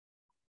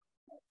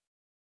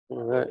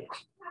All right.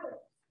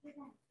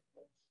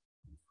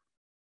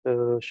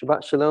 So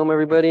Shabbat Shalom,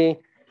 everybody.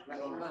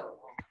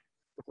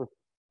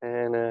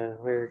 And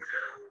we're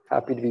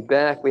happy to be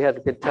back. We had a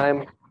good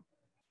time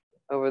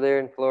over there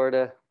in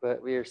Florida,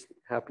 but we are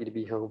happy to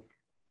be home.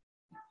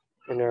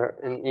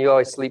 And you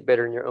always sleep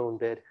better in your own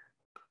bed.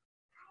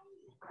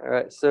 All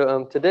right.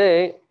 So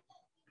today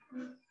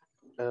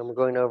we're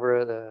going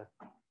over the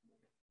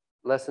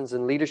Lessons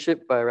in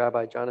Leadership by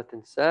Rabbi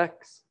Jonathan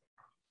Sachs.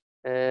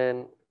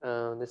 And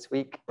this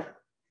week,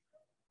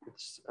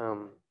 it's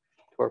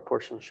Torah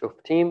portion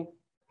Shoftim.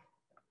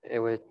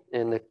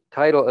 And the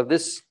title of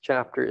this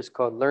chapter is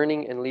called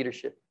Learning and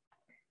Leadership.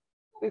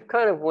 We've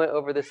kind of went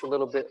over this a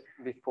little bit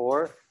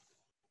before,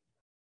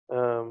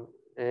 and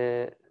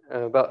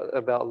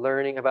about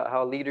learning, about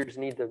how leaders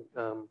need to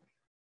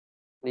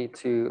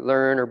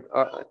learn,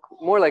 or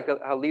more like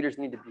how leaders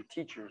need to be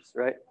teachers,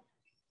 right?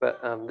 But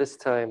this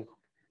time,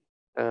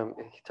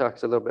 he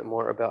talks a little bit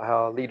more about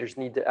how leaders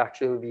need to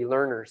actually be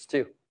learners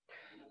too.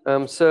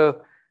 In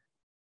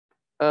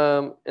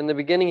the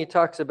beginning, he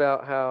talks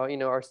about how,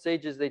 our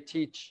sages, they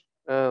teach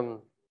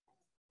about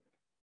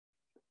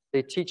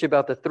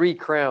the three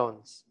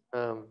crowns,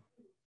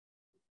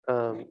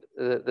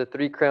 the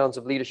three crowns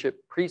of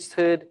leadership: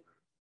 priesthood,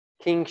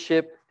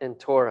 kingship, and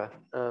Torah.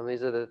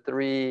 These are the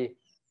three,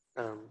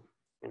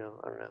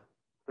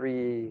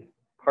 three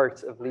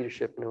parts of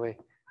leadership in a way,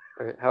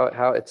 or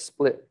how it's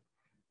split.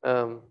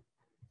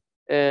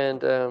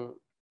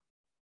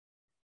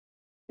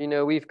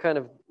 We've kind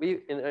of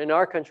in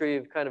our country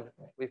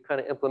we've kind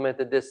of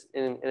implemented this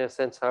in a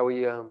sense, how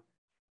we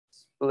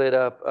split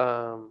up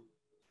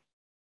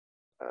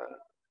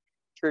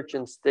church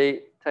and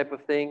state type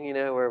of thing,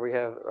 where we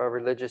have our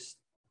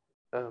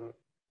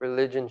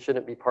religion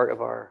shouldn't be part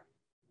of our.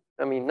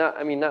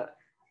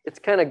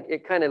 It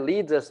kind of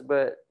leads us,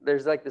 but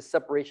there's like this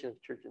separation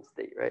of church and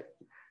state, right?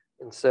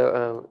 And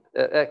so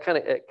it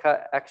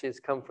actually has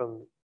come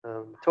from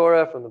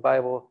Torah, from the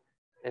Bible,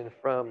 and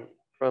from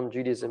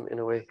Judaism in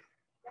a way.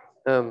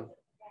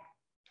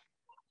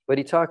 But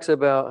he talks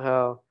about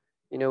how,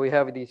 we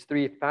have these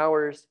three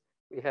powers.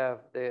 We have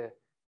the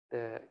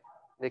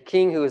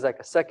king, who is like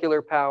a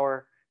secular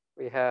power.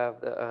 We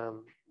have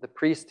the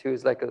priest, who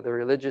is like the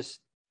religious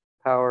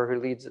power,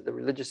 who leads the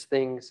religious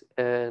things.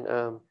 And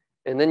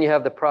then you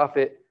have the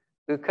prophet,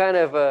 who kind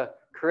of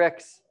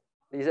corrects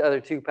these other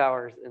two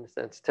powers, in a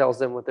sense, tells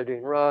them what they're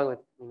doing wrong,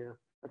 what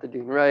they're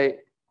doing right.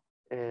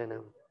 And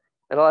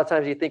a lot of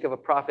times you think of a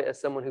prophet as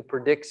someone who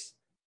predicts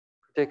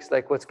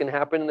like what's going to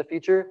happen in the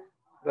future,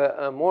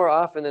 but more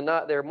often than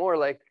not, they're more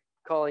like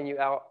calling you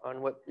out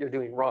on what you're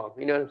doing wrong.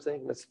 You know what I'm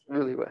saying? That's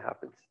really what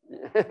happens,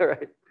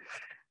 right?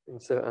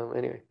 And so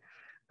anyway,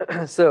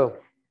 so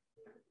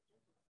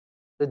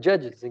the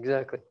judges,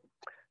 exactly.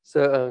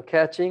 So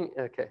catching,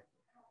 okay.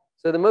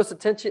 So the most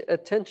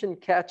attention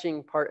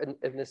catching part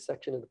in this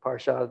section of the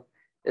parsha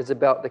is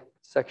about the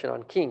section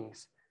on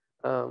kings.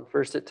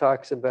 First, it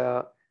talks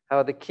about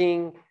how the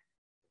king.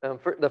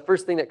 The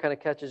first thing that kind of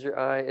catches your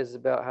eye is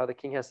about how the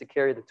king has to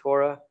carry the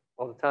Torah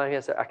all the time. He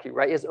has to actually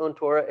write his own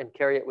Torah and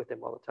carry it with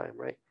him all the time,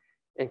 right?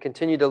 And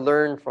continue to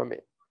learn from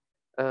it.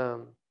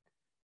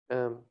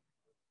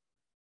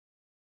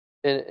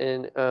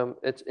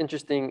 It's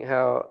interesting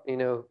how,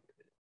 it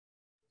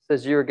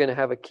says you're going to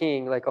have a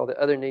king like all the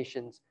other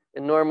nations.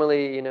 And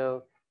normally,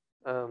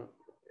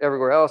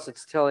 everywhere else,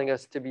 it's telling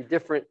us to be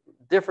different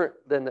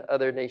than the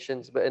other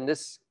nations. But in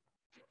this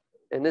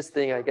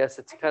thing, I guess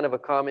it's kind of a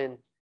common.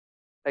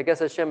 I guess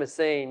Hashem is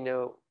saying,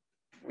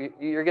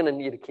 you're going to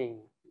need a king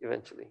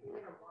eventually.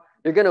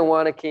 You're going to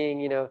want a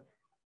king, And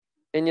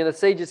the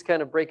sages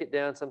kind of break it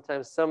down.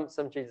 Sometimes some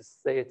sages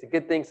say it's a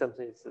good thing. Some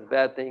say it's a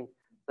bad thing.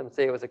 Some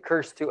say it was a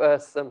curse to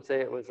us. Some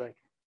say it was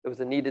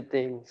a needed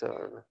thing. So I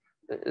don't know.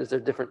 There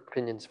different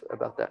opinions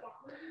about that.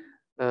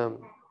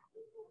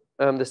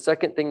 The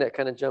second thing that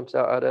kind of jumps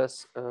out at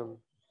us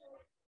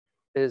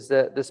is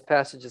that this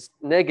passage is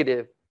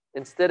negative.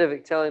 Instead of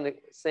it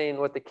saying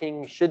what the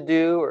king should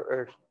do,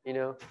 or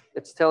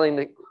it's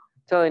telling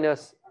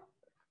us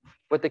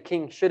what the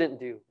king shouldn't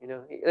do.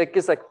 It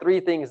gives like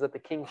three things that the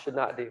king should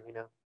not do.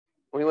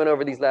 We went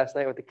over these last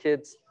night with the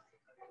kids.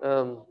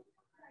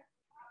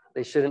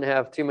 They shouldn't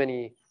have too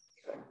many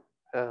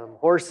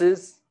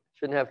horses,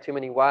 shouldn't have too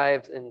many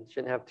wives, and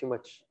shouldn't have too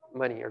much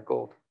money or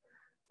gold.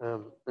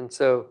 And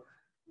so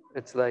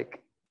it's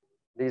like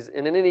these,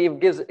 and then it even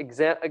gives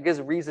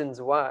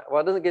reasons why. Well,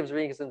 it doesn't give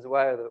reasons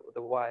why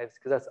the wives,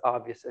 because that's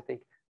obvious, I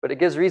think. But it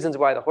gives reasons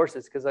why the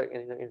horses, because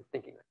you're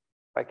thinking,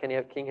 why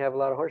can't king have a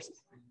lot of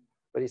horses?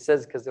 But he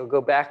says because they'll go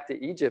back to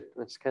Egypt,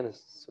 which is kind of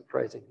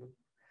surprising.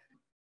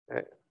 All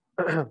right.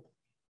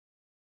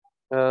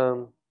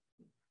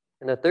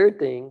 And the third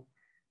thing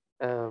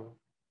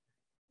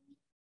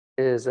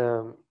is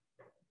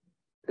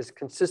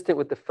consistent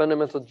with the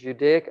fundamental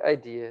Judaic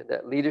idea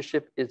that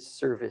leadership is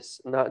service,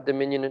 not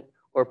dominion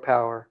or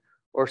power,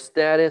 or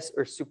status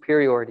or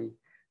superiority.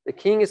 The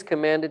king is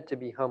commanded to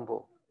be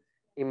humble.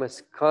 He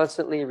must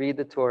constantly read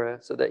the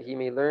Torah so that he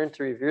may learn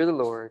to revere the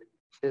Lord,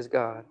 his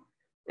God,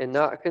 and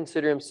not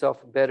consider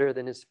himself better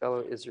than his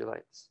fellow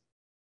Israelites.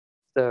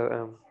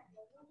 So,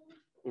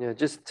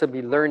 just to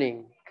be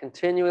learning,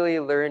 continually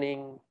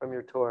learning from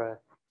your Torah,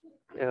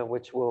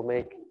 which will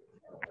make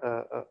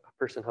a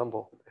person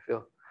humble, I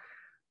feel.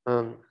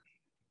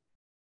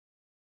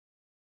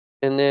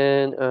 And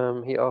then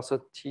he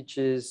also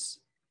teaches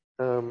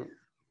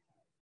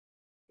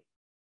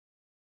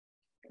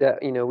that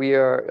we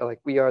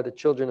are the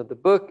children of the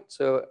book,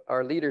 so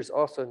our leaders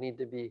also need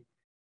to be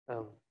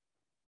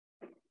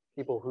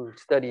people who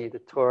study the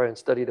Torah and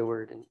study the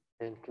Word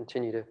and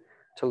continue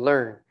to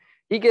learn.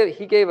 He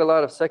gave a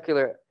lot of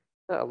secular,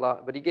 not a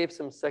lot, but he gave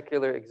some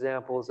secular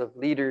examples of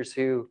leaders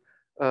who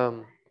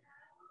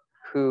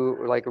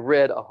like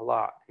read a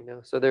lot.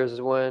 So there's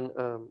one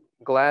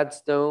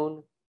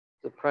Gladstone,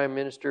 the Prime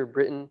Minister of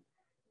Britain.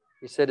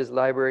 He said his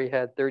library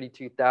had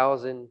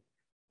 32,000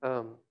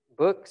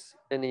 books,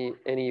 and he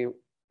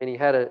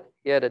had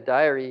a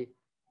diary,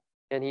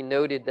 and he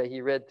noted that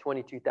he read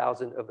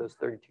 22,000 of those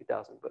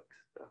 32,000 books.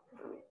 So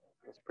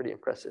that's pretty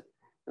impressive.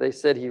 They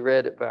said he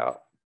read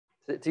about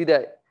in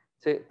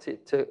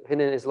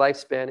his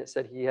lifespan. It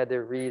said he had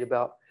to read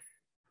about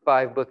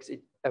 5 books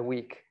a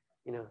week,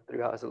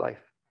 throughout his life.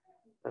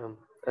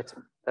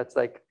 That's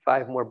like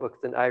 5 more books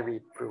than I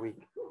read per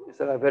week.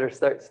 So I better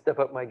step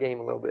up my game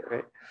a little bit,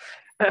 right?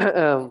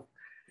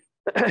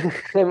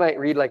 I might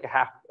read like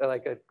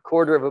a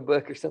quarter of a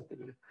book or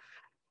something.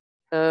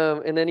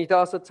 And then he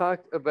also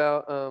talked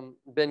about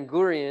Ben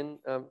Gurion,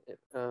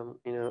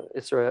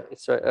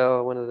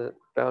 Israel, one of the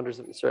founders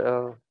of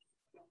Israel,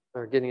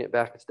 or getting it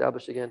back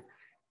established again.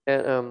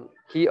 And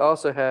he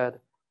also had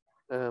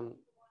a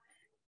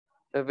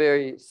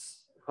very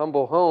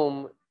humble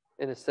home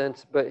in a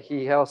sense, but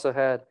he also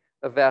had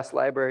a vast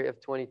library of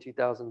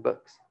 22,000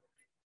 books.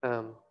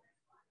 And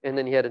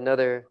then he had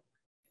another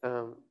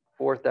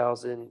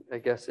 4,000, I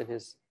guess, in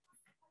his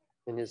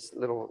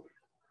little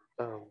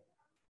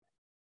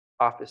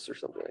office or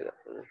something like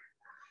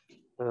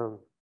that.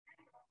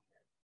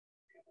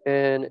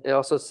 And it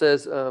also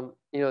says,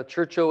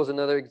 Churchill was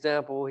another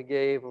example he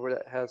gave where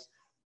that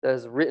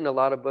has written a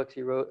lot of books.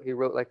 He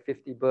wrote like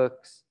 50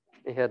 books.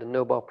 He had a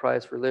Nobel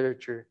Prize for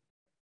literature.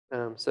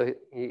 So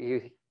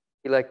he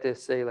liked to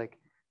say, like,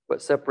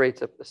 what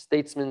separates a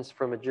statesman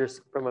from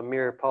a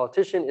mere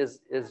politician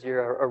is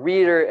you're a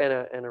reader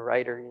and a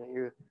writer.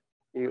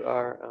 You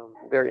are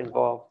very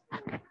involved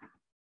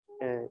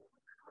in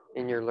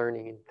your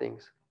learning and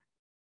things.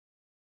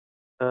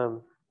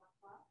 And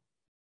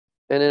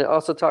then it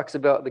also talks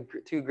about the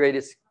 2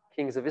 greatest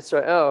kings of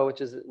Israel,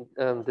 which is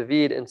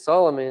David and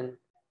Solomon,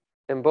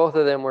 and both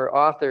of them were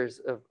authors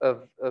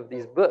of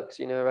these books.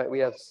 Right? We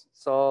have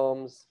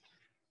Psalms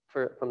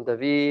from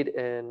David,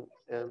 and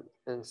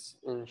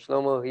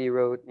Shlomo, he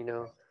wrote.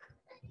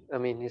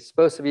 He's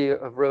supposed to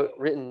have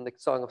written the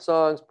Song of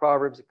Songs,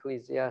 Proverbs,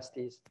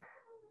 Ecclesiastes.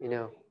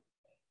 And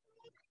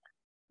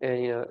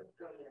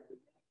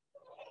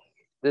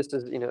this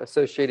is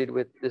associated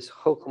with this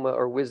chokhmah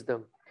or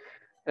wisdom.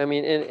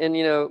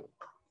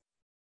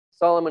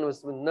 Solomon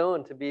was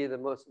known to be the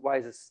most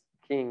wisest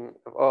king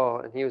of all,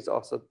 and he was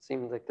also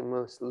seemed like the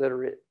most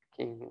literate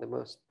king, the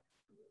most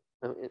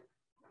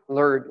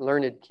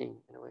learned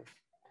king in a way.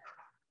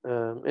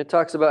 It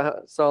talks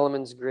about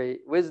Solomon's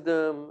great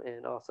wisdom,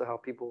 and also how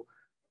people,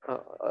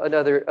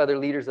 other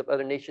leaders of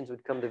other nations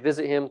would come to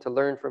visit him, to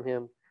learn from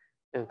him,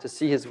 and to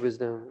see his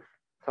wisdom.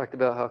 Talked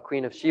about how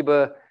Queen of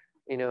Sheba,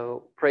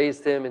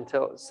 praised him and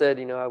said,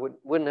 I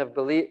wouldn't have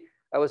believed.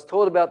 I was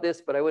told about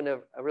this, but I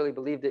really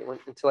believed it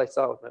until I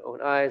saw it with my own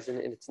eyes, and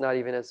it's not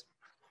even as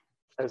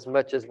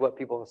much as what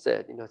people have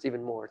said. It's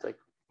even more. It's like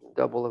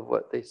double of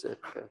what they said.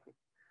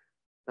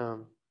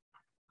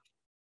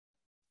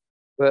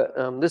 But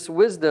this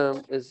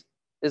wisdom is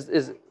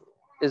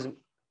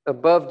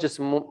above just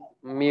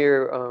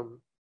mere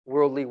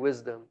worldly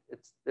wisdom.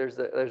 There's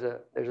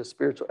a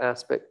spiritual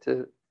aspect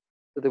to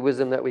the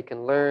wisdom that we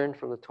can learn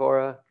from the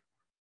Torah.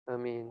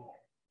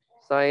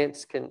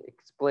 Science can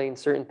explain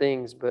certain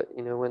things, but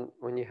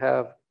when you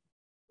have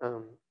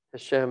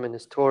Hashem and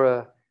His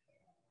Torah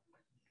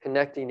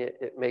connecting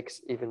it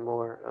makes even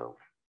more.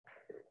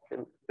 It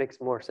makes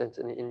more sense,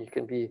 and you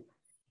can be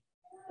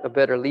a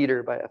better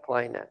leader by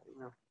applying that.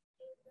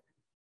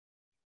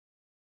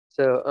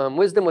 So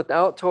wisdom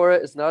without Torah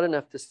is not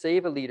enough to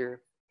save a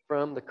leader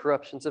from the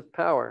corruptions of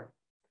power.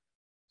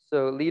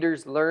 So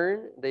leaders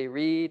learn, they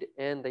read,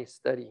 and they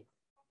study.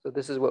 So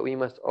this is what we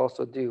must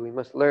also do. We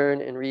must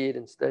learn and read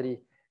and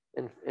study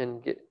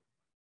and get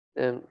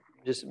and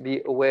just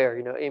be aware.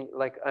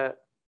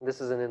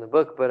 This isn't in the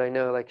book, but I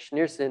know like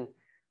Schneerson,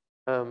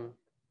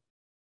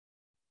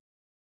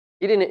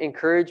 he didn't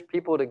encourage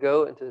people to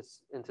go into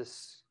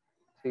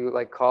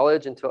like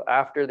college until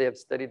after they have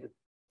studied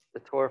the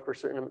Torah for a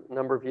certain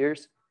number of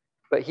years.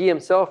 But he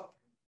himself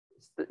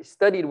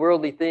studied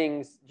worldly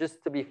things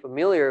just to be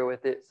familiar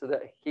with it, so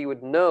that he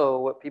would know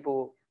what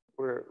people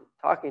were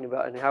talking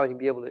about and how he'd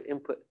be able to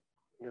input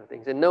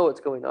things and know what's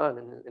going on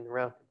in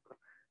around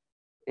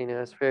him.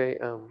 It's very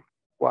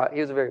wise.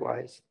 He was very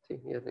wise too.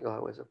 He had a lot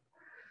of wisdom.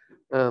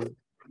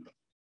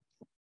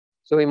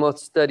 So we must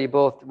study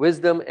both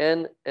wisdom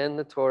and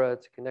the Torah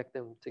to connect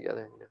them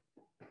together.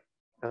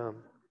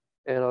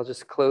 And I'll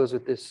just close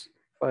with this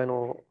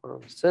final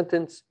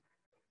sentence.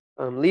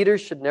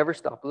 Leaders should never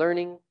stop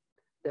learning.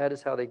 That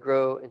is how they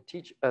grow and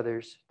teach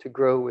others to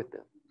grow with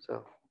them.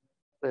 So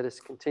let us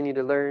continue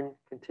to learn,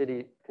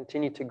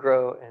 continue to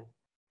grow, and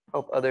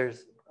help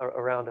others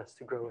around us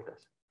to grow with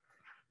us.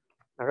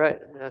 All right,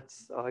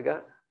 that's all I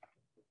got.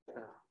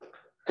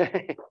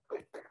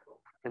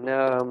 And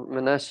now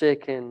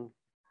Menashe can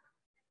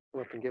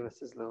come up and give us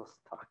his little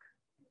talk.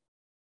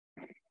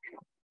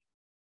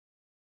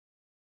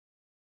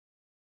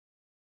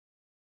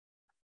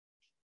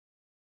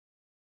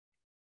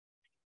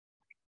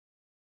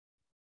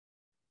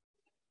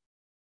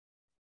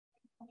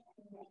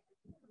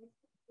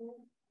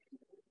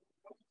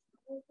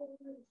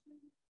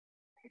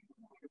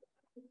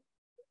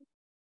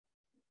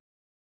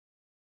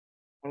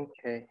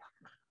 Okay.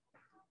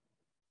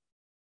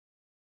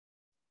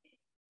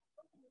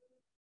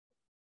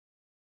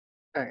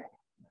 All right.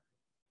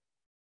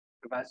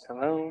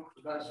 Shalom.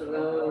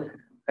 Shalom.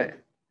 Okay.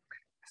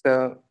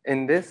 So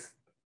in this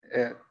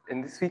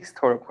week's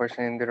Torah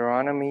portion in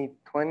Deuteronomy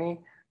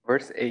 20,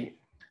 verse 8,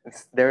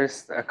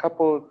 there's a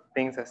couple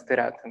things that stood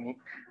out to me.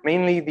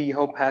 Mainly the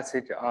whole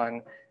passage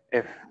on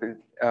if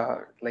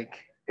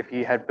if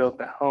you had built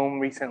a home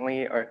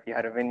recently, or if you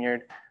had a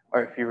vineyard,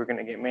 or if you were going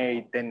to get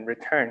married, then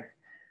return.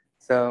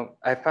 So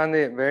I found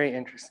it very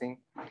interesting,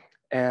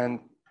 and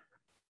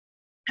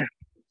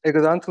it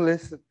goes on to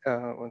list.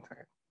 One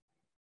second.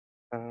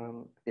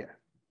 Yeah.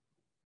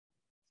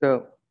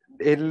 So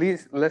it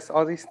lists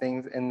all these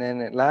things, and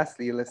then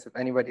lastly, it lists if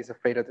anybody is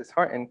afraid of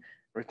disheartened,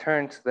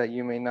 return so that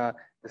you may not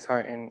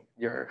dishearten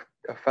your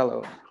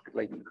fellow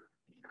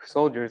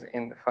soldiers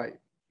in the fight.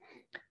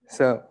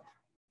 So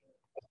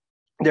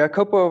there are a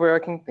couple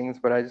overarching things,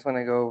 but I just want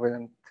to go over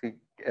them to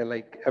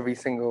every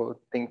single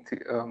thing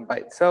to by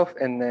itself,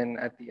 and then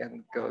at the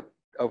end go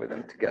over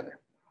them together.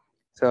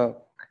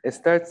 So it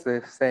starts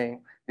with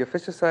saying the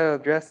official side will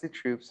address the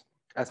troops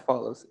as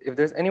follows: if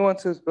there's anyone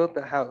who's built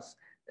the house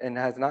and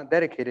has not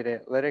dedicated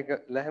it,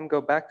 let him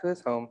go back to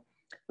his home,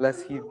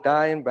 lest he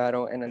die in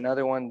battle and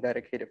another one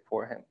dedicated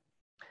for him.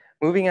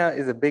 Moving out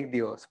is a big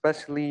deal,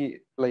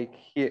 especially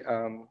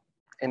here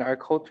in our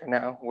culture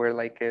now, where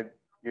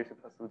you're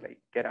supposed to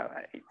get out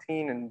at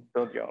 18 and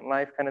build your own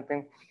life kind of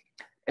thing.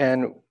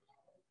 And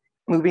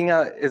moving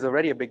out is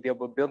already a big deal,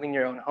 but building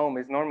your own home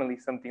is normally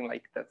something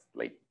that's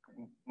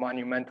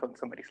monumental in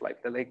somebody's life.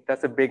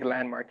 That's a big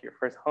landmark, your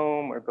first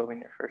home or building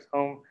your first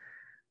home.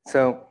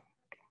 So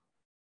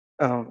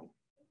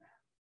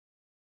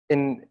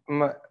in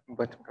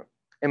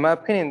my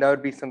opinion, that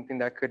would be something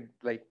that could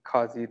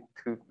cause you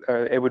to,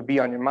 or it would be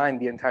on your mind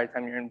the entire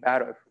time you're in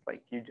battle.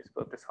 If you just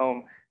built this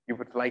home, you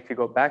would like to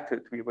go back to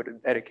it to be able to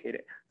dedicate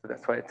it. So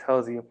that's why it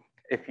tells you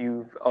if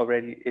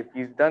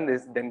you've done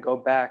this, then go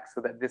back so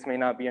that this may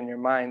not be on your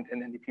mind,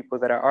 and then the people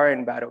that are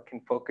in battle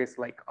can focus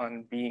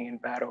on being in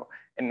battle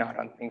and not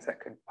on things that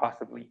could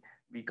possibly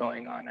be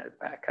going on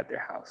back at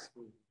their house.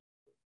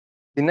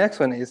 The next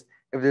one is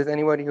if there's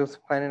anybody who's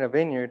planting a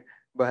vineyard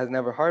but has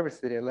never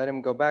harvested it, let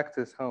him go back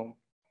to his home.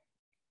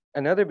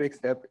 Another big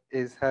step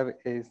is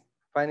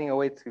finding a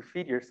way to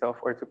feed yourself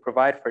or to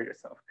provide for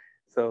yourself.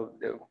 So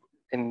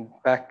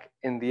back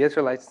in the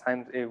Israelites'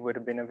 times, it would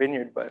have been a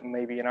vineyard, but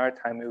maybe in our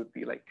time, it would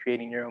be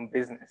creating your own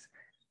business.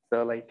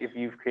 So if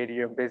you've created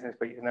your own business,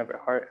 but you've never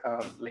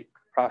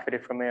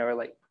profited from it,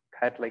 or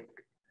had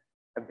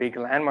a big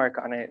landmark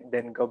on it,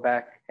 then go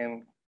back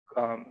and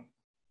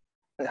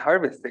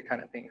harvest it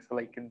kind of thing. So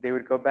they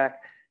would go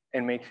back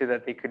and make sure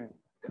that they could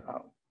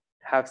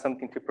have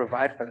something to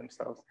provide for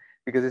themselves,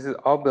 because this is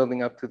all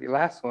building up to the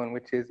last one,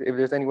 which is if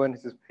there's anyone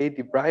who's paid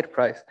the bride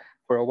price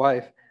for a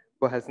wife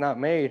but has not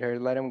married her,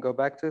 let him go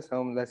back to his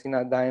home lest he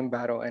not die in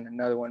battle and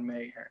another one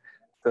marry her.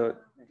 So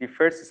you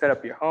first set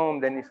up your home,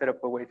 then you set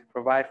up a way to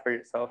provide for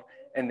yourself,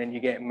 and then you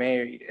get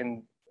married.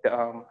 And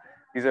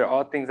these are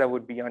all things that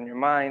would be on your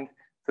mind.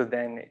 So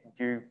then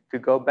to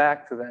go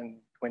back to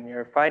then when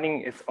you're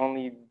fighting, it's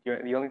only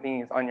the only thing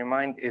is on your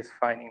mind is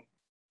fighting.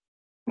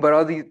 But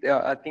all these,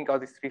 I think all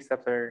these three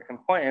steps are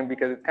important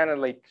because it's kind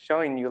of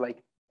showing you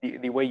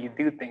the way you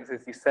do things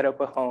is you set up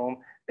a home,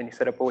 then you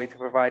set up a way to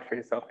provide for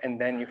yourself, and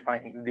then you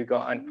go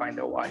out and find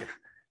a wife.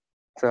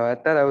 So I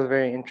thought that was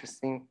very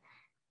interesting.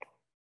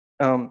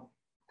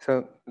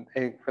 So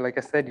like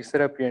I said, you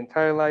set up your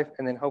entire life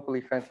and then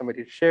hopefully find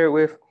somebody to share it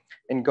with.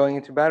 And going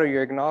into battle,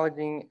 you're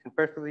acknowledging and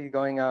purposely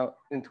going out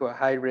into a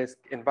high risk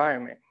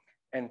environment.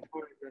 And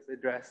Torah does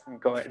address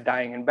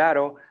dying in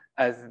battle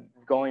as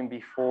going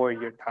before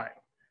your time.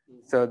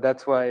 So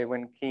that's why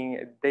when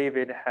King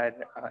David had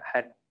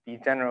the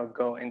general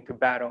go into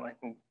battle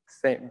and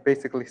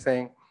basically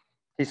saying,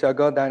 he shall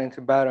go down into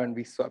battle and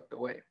be swept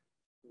away.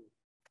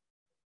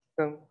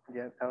 So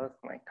yeah, that was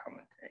my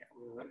commentary.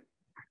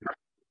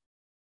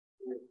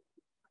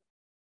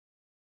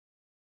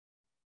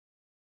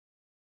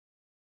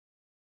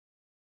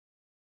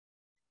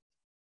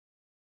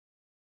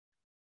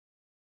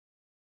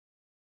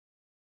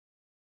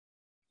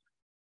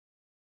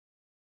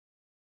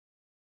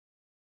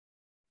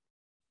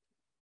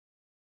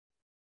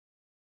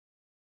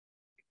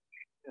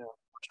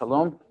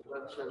 Shalom.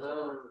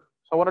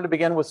 So I wanted to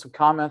begin with some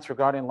comments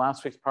regarding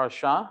last week's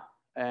parasha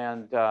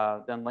and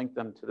then link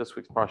them to this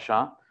week's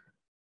parasha.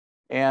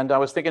 And I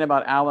was thinking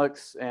about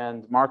Alex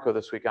and Marco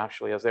this week,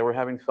 actually, as they were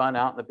having fun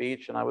out on the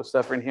beach and I was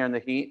suffering here in the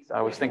heat.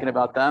 I was thinking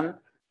about them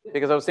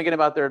because I was thinking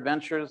about their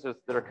adventures that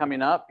are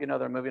coming up. You know,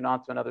 they're moving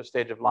on to another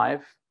stage of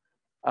life.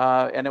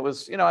 And it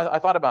was, you know, I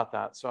thought about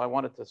that. So I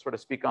wanted to sort of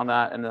speak on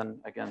that and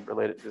then, again,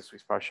 relate it to this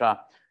week's parasha.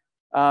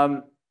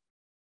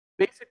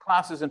 Basic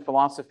classes in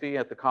philosophy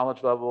at the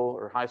college level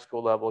or high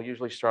school level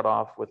usually start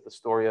off with the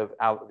story of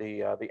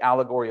the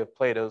allegory of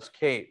Plato's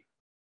cave.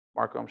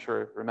 Marco, I'm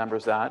sure,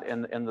 remembers that.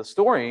 In the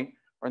story,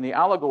 or in the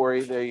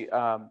allegory, there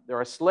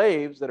are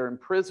slaves that are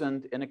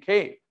imprisoned in a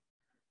cave.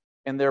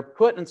 And they're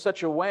put in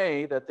such a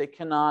way that they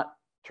cannot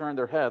turn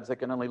their heads. They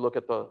can only look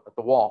at the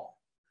wall.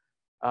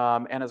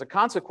 And as a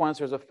consequence,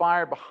 there's a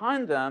fire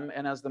behind them.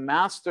 And as the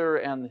master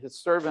and his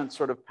servants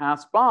sort of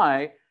pass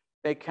by,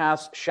 they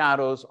cast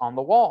shadows on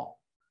the wall.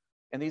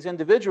 And these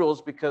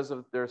individuals, because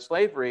of their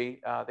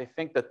slavery, they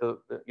think that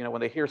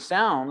when they hear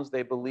sounds,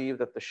 they believe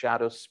that the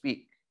shadows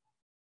speak.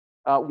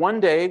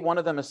 One day, one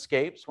of them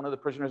escapes, one of the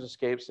prisoners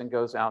escapes and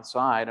goes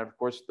outside. And of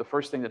course, the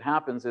first thing that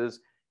happens is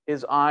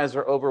his eyes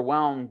are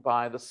overwhelmed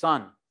by the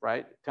sun,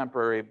 right?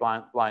 Temporary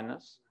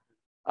blindness.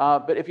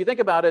 But if you think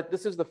about it,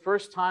 this is the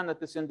first time that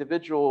this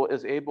individual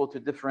is able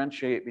to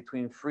differentiate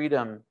between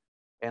freedom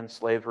and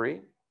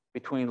slavery,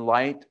 between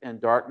light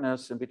and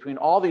darkness, and between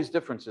all these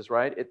differences,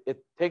 right?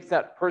 It takes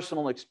that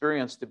personal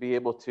experience to be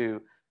able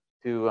to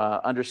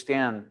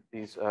understand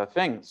these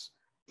things.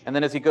 And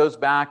then as he goes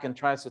back and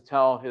tries to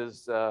tell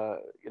his,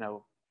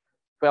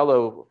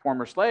 fellow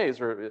former slaves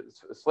or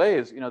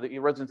slaves, that he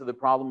runs into the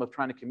problem of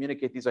trying to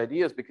communicate these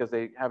ideas because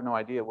they have no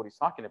idea what he's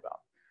talking about.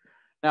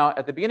 Now,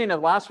 at the beginning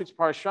of last week's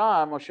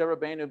parasha, Moshe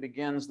Rabbeinu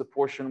begins the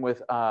portion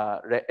with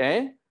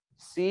Re'eh,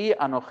 Si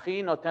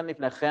anochi noten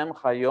lifnechem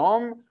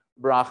chayom,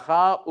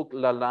 bracha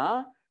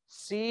uklala.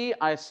 See,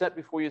 I set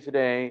before you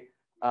today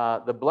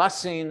the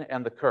blessing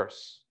and the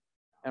curse.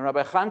 And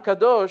Rabbi Chaim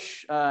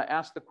Kadosh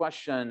asked the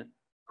question,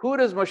 who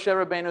does Moshe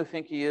Rabbeinu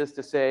think he is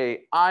to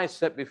say, I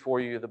set before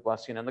you the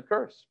blessing and the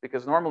curse?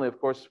 Because normally,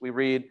 of course, we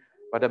read,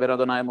 Vadaber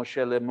Adonai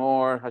Moshe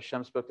lemor,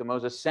 Hashem spoke to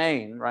Moses,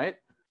 saying, right?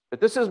 But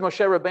this is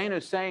Moshe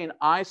Rabbeinu saying,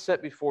 I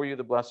set before you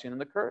the blessing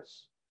and the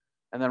curse.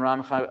 And then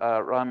Rabbi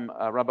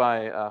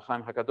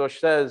Chaim HaKadosh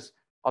says,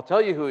 I'll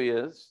tell you who he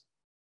is.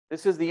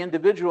 This is the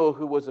individual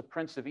who was a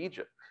prince of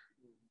Egypt.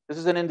 This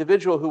is an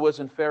individual who was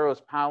in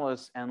Pharaoh's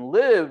palace and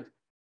lived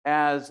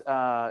as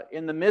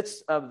in the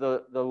midst of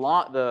the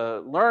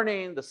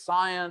learning, the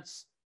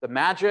science, the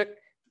magic,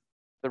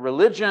 the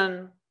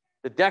religion,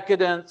 the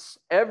decadence,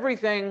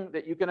 everything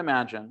that you can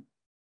imagine,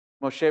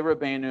 Moshe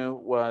Rabbeinu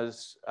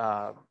was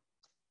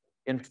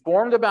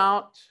informed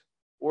about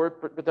or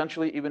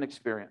potentially even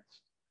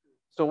experienced.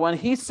 So when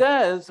he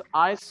says,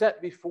 I set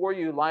before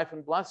you life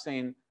and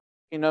blessing,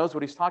 he knows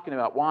what he's talking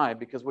about. Why?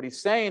 Because what he's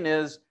saying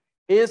is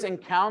his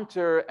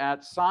encounter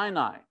at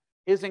Sinai,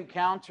 his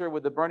encounter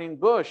with the burning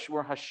bush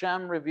where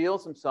Hashem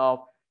reveals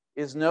himself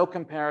is no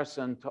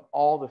comparison to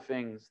all the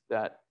things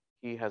that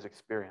he has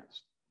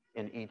experienced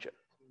in Egypt.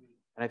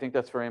 And I think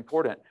that's very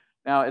important.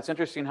 Now, it's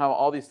interesting how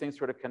all these things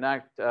sort of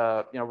connect.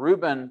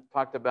 Reuben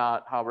talked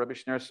about how Rabbi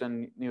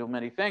Schneerson knew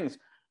many things.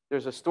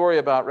 There's a story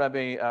about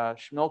Rabbi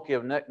Shmulki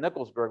of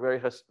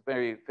Nikolsburg,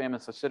 very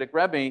famous Hasidic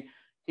Rebbe.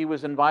 He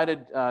was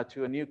invited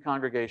to a new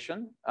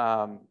congregation,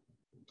 and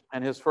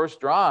his first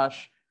drash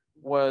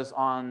was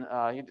on,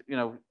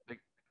 they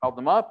called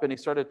them up and he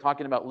started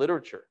talking about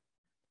literature.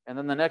 And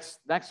then the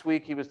next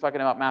week he was talking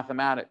about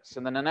mathematics.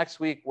 And then the next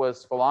week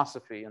was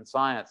philosophy and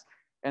science.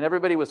 And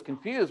everybody was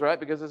confused, right?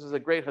 Because this is a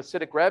great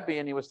Hasidic Rebbe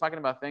and he was talking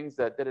about things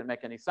that didn't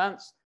make any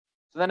sense.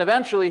 So then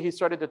eventually he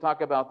started to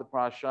talk about the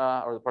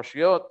parasha or the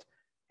parashiyot.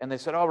 And they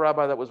said, oh,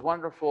 Rabbi, that was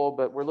wonderful,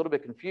 but we're a little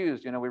bit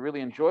confused. We really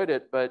enjoyed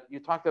it. But you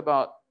talked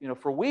about,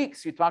 for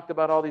weeks, you talked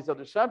about all these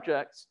other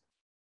subjects.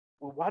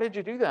 Well, why did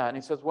you do that? And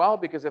he says, well,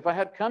 because if I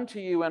had come to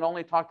you and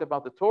only talked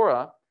about the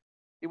Torah,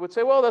 he would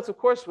say, well, that's of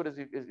course what he's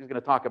going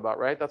to talk about,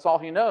 right? That's all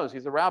he knows.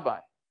 He's a rabbi.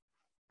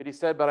 But he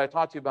said, but I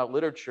taught you about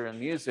literature and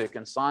music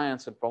and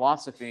science and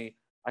philosophy.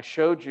 I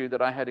showed you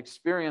that I had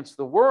experienced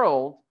the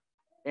world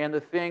and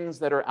the things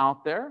that are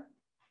out there.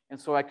 And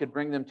so I could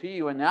bring them to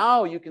you. And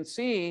now you can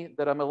see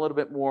that I'm a little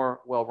bit more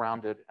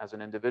well-rounded as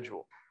an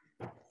individual.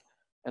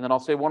 And then I'll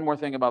say one more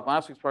thing about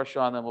last week's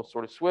parsha, and then we'll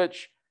sort of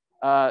switch.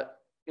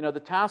 The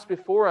task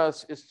before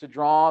us is to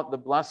draw the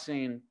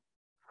blessing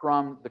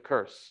from the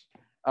curse.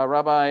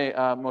 Rabbi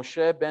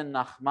Moshe ben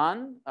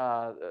Nachman,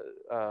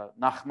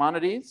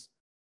 Nachmanides,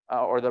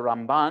 or the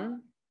Ramban,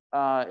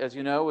 as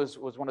you know, was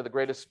one of the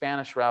greatest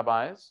Spanish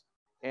rabbis.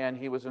 And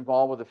he was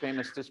involved with the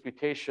famous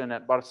disputation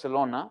at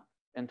Barcelona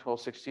in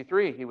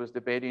 1263. He was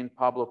debating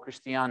Pablo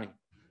Cristiani,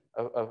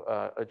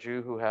 a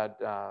Jew who had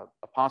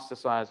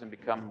apostatized and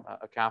become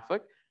a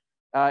Catholic.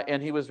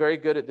 And he was very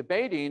good at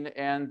debating.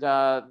 And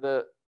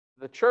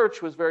the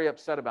church was very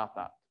upset about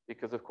that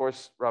because, of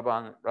course,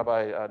 Rabbi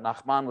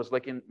Nachman was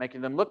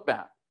making them look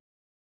bad.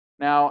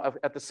 Now,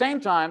 at the same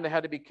time, they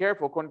had to be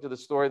careful, according to the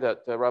story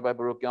that Rabbi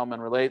Baruch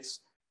Gelman relates.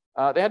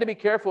 They had to be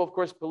careful, of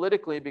course,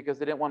 politically, because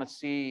they didn't want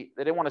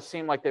to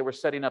seem like they were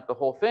setting up the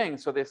whole thing.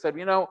 So they said,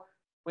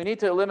 we need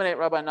to eliminate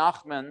Rabbi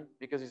Nachman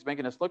because he's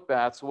making us look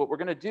bad. So what we're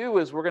going to do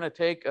is we're going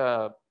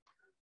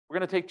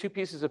to take two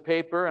pieces of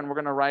paper and we're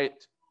going to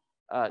write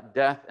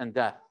death and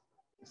death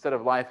instead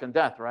of life and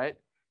death, right?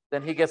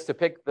 Then he gets to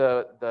pick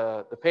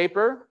the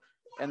paper,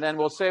 and then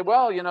we'll say,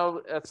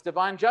 well, that's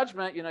divine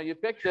judgment. You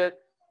picked it.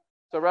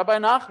 So Rabbi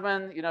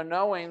Nachman,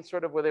 knowing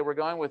sort of where they were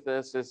going with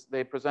this, is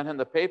they present him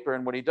the paper,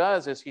 and what he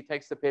does is he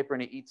takes the paper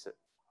and he eats it.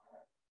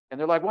 And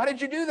they're like, why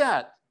did you do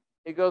that?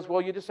 He goes,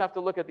 well, you just have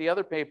to look at the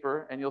other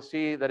paper, and you'll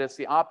see that it's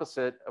the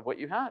opposite of what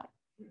you had.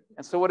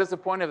 And so what is the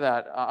point of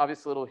that?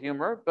 Obviously, a little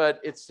humor,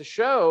 but it's to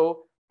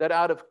show that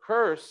out of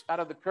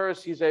the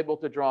curse, he's able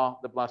to draw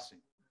the blessing.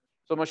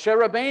 So Moshe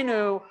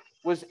Rabbeinu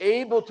was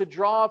able to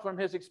draw from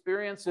his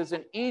experiences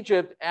in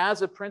Egypt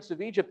as a prince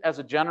of Egypt, as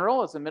a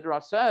general, as the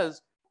Midrash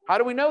says. How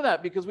do we know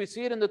that? Because we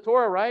see it in the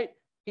Torah, right?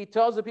 He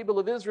tells the people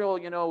of Israel,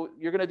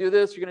 you're going to do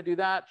this, you're going to do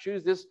that,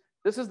 choose this.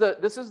 This is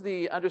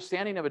the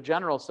understanding of a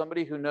general,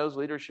 somebody who knows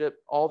leadership,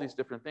 all these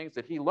different things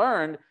that he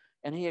learned,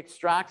 and he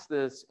extracts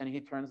this and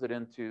he turns it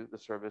into the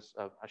service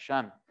of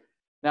Hashem.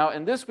 Now,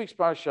 in this week's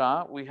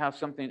parsha, we have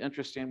something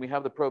interesting. We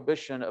have the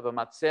prohibition of a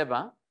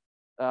matzeva.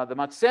 The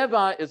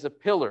matzeva is a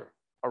pillar,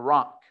 a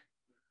rock.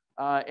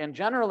 And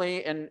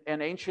generally, in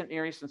ancient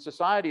Near Eastern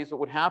societies, what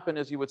would happen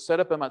is you would set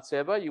up a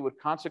matzeva, you would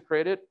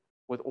consecrate it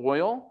with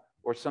oil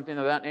or something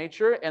of that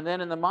nature, and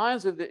then in the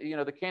minds of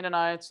the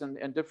Canaanites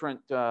and different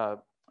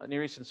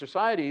Near Eastern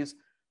societies,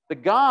 the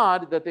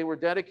god that they were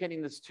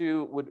dedicating this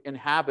to would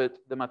inhabit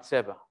the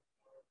matzeva.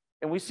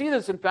 And we see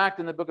this, in fact,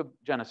 in the book of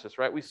Genesis,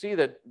 right? We see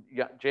that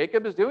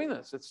Jacob is doing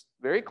this. It's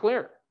very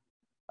clear.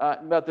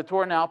 But the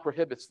Torah now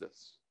prohibits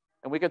this.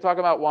 And we can talk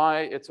about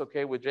why it's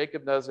okay when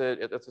Jacob does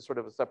it. That's a sort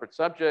of a separate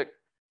subject.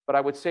 But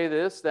I would say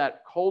this,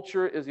 that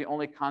culture is the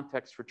only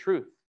context for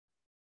truth.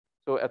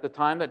 So at the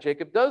time that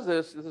Jacob does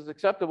this is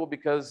acceptable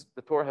because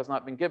the Torah has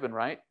not been given,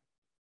 right?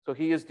 So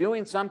he is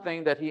doing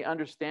something that he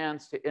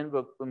understands to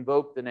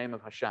invoke the name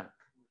of Hashem.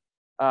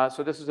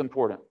 So this is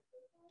important.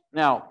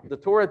 Now, the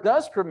Torah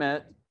does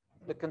permit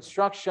the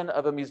construction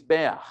of a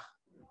mizbeach.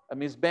 A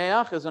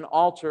mizbeach is an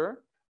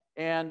altar.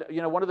 And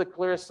one of the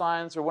clearest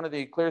signs, or one of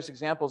the clearest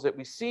examples that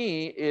we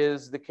see,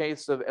 is the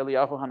case of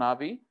Eliyahu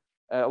Hanavi,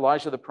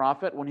 Elijah the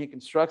prophet, when he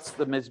constructs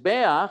the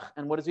mizbeach.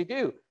 And what does he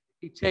do?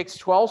 He takes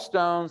 12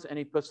 stones and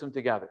he puts them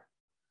together.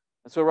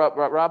 And so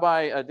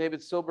Rabbi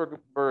David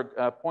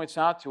Silberberg points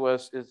out to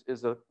us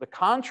is the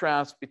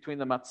contrast between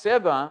the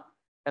matzeva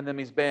and the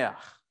mizbeach.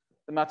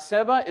 The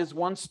matzeva is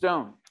one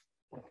stone.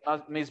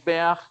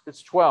 Mizbeach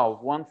is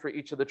 12, one for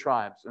each of the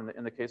tribes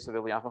in the case of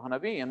Eliyahu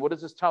Hanavi. And what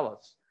does this tell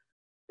us?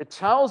 It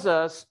tells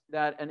us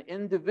that an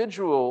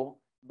individual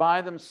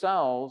by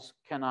themselves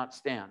cannot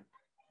stand.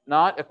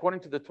 Not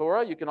according to the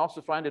Torah. You can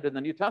also find it in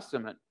the New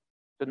Testament.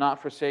 To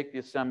not forsake the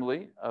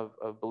assembly of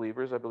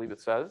believers, I believe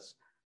it says.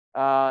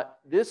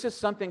 This is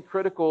something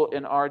critical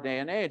in our day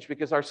and age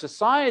because our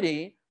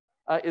society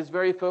is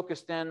very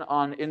focused in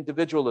on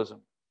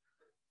individualism,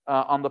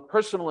 on the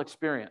personal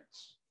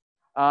experience.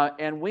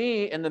 And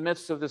we, in the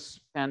midst of this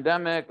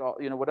pandemic,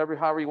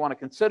 however you want to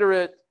consider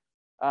it,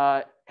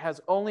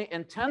 has only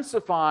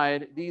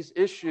intensified these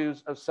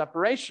issues of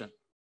separation.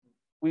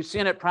 We've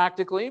seen it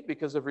practically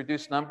because of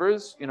reduced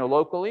numbers,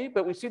 locally,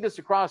 but we see this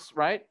across,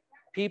 right?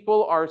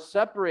 People are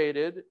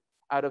separated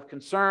out of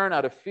concern,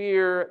 out of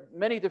fear,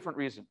 many different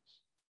reasons.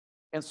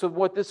 And so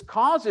what this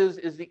causes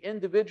is the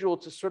individual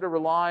to sort of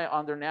rely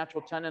on their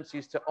natural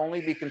tendencies to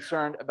only be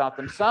concerned about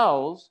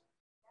themselves.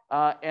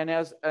 And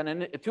as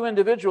two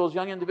individuals,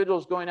 young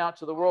individuals going out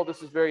to the world,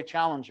 this is very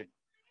challenging.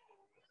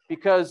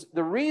 Because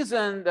the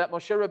reason that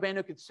Moshe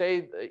Rabbeinu could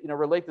say,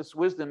 relate this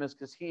wisdom is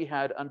because he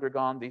had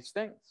undergone these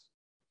things.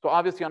 So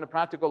obviously on a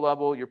practical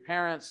level, your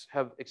parents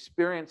have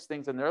experienced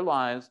things in their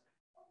lives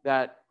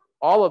that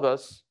all of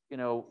us,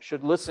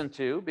 should listen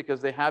to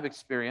because they have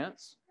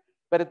experience.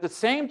 But at the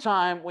same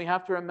time, we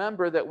have to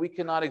remember that we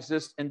cannot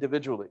exist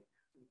individually.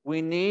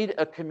 We need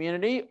a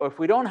community, or if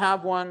we don't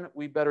have one,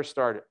 we better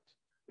start it.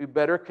 We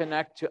better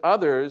connect to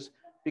others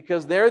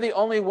because they're the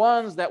only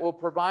ones that will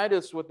provide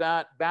us with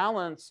that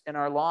balance in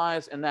our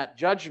lives and that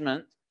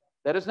judgment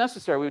that is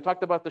necessary. We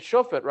talked about the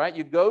shofet, right?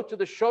 You go to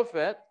the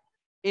shofet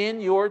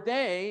in your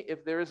day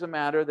if there is a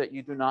matter that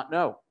you do not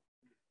know.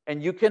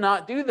 And you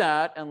cannot do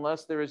that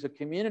unless there is a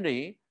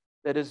community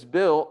that is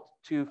built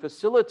to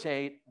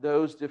facilitate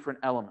those different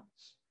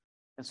elements.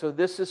 And so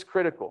this is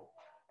critical.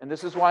 And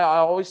this is why I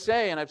always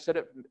say, and I've said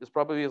it as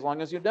probably as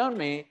long as you've known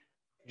me,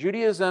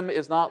 Judaism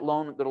is not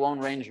the Lone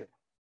Ranger.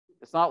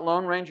 It's not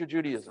Lone Ranger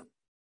Judaism.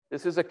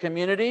 This is a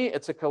community.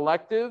 It's a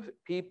collective.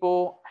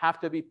 People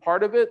have to be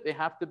part of it. They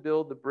have to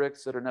build the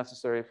bricks that are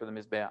necessary for the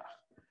Mizbeach,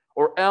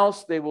 or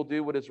else they will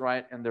do what is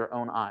right in their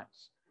own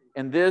eyes.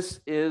 And this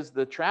is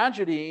the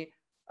tragedy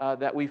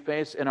that we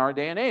face in our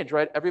day and age,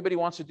 right? Everybody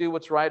wants to do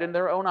what's right in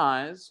their own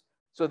eyes.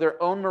 So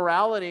their own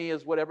morality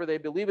is whatever they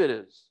believe it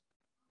is.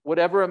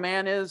 whatever a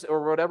man is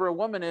or whatever a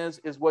woman is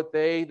what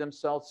they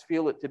themselves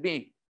feel it to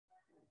be.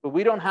 But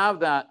we don't have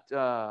that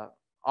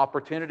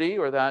opportunity,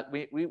 or that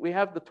we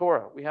have the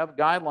Torah. We have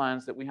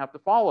guidelines that we have to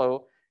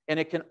follow, and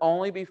it can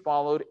only be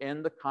followed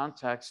in the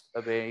context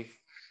of a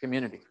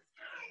community.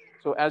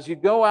 So as you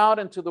go out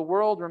into the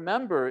world,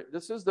 remember,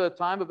 this is the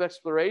time of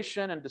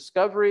exploration and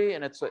discovery,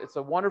 and it's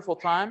a wonderful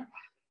time.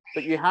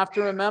 But you have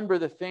to remember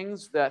the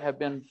things that have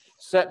been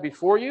set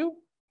before you,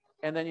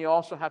 and then you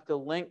also have to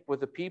link with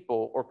the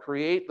people, or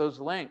create those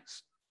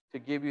links to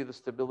give you the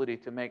stability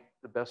to make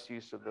the best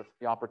use of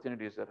the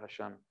opportunities that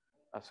Hashem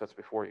sets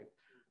before you.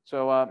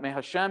 So may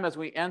Hashem, as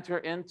we enter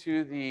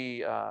into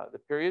the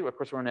period, of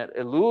course we're in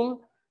Elul,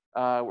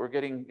 we're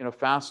getting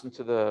fast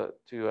into to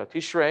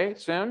Tishrei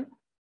soon.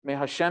 May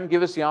Hashem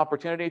give us the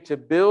opportunity to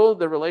build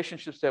the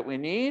relationships that we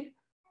need,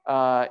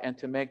 and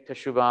to make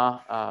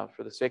teshuvah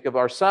for the sake of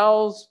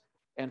ourselves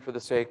and for the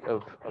sake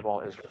of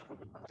all Israel.